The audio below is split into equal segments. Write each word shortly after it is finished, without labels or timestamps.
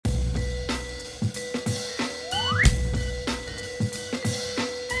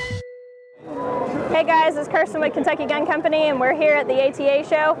Hey guys, it's Kirsten with Kentucky Gun Company, and we're here at the ATA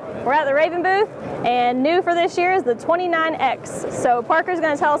show. We're at the Ravin booth, and new for this year is the 29X. So Parker's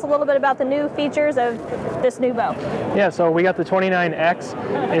going to tell us a little bit about the new features of this new bow. Yeah, so we got the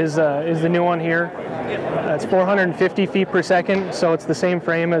 29X is the new one here. It's 450 feet per second, so it's the same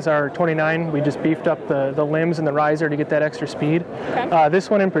frame as our 29. We just beefed up the limbs and the riser to get that extra speed. Okay.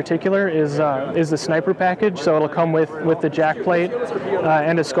 This one in particular is the sniper package, so it'll come with the jack plate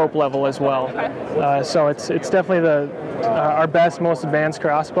and a scope level as well. Okay. So it's definitely our best, most advanced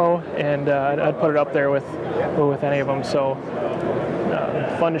crossbow, and I'd put it up there with any of them. So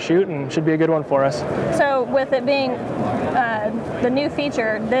fun to shoot and should be a good one for us. So with it being the new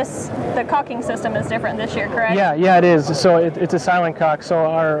feature, the cocking system is different this year, correct? Yeah, it is. So it's a silent cock. So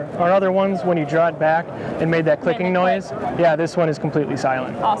our other ones, when you draw it back and made that clicking noise, yeah, this one is completely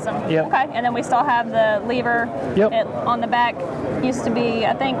silent. Awesome. Yep. Okay, and then we still have the lever on the back. Used to be,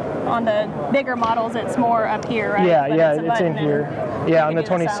 I think, on the bigger models, it's more up here, right? Yeah, it's in here. Yeah, on the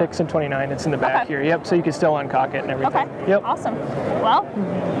 26 and 29, it's in the back here. Yep, so you can still uncock it and everything. Okay, yep. Awesome. Well,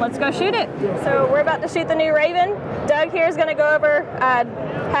 let's go shoot it. So we're about to shoot the new Ravin. Doug here is going to go over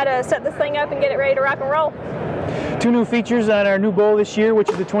how to set this thing up and get it ready to rock and roll. Two new features on our new bow this year, which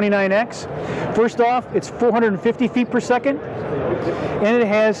is the 29X. First off, it's 450 feet per second, and it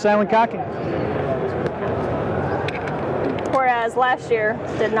has silent cocking. Whereas last year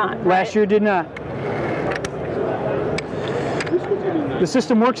did not, right? Last year did not. The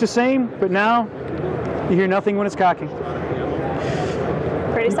system works the same, but now you hear nothing when it's cocking.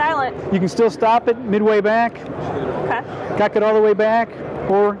 Pretty silent. You can still stop it midway back, cock it all the way back,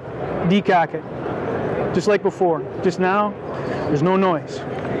 or decock it, just like before. Just now, there's no noise.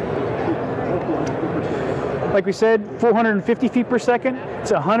 Like we said, 450 feet per second.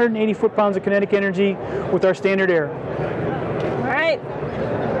 It's 180 foot-pounds of kinetic energy with our standard air. All right.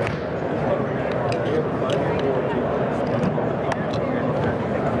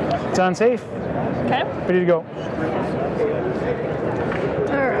 It's on safe. Okay. Ready to go.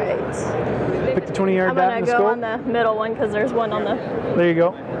 All right. Pick the 20-yard dot in the scope. I'm going to go on the middle one because there's one on the there you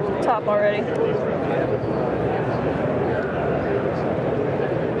go. top already.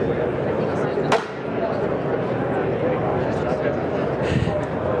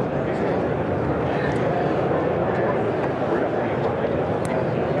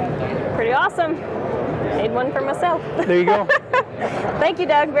 Pretty awesome. Made one for myself. There you go. Thank you,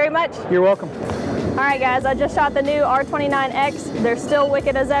 Doug, very much. You're welcome. All right, guys, I just shot the new R29X. They're still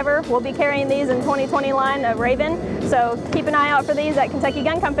wicked as ever. We'll be carrying these in 2020 line of Ravin, so keep an eye out for these at Kentucky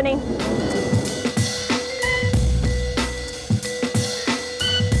Gun Company.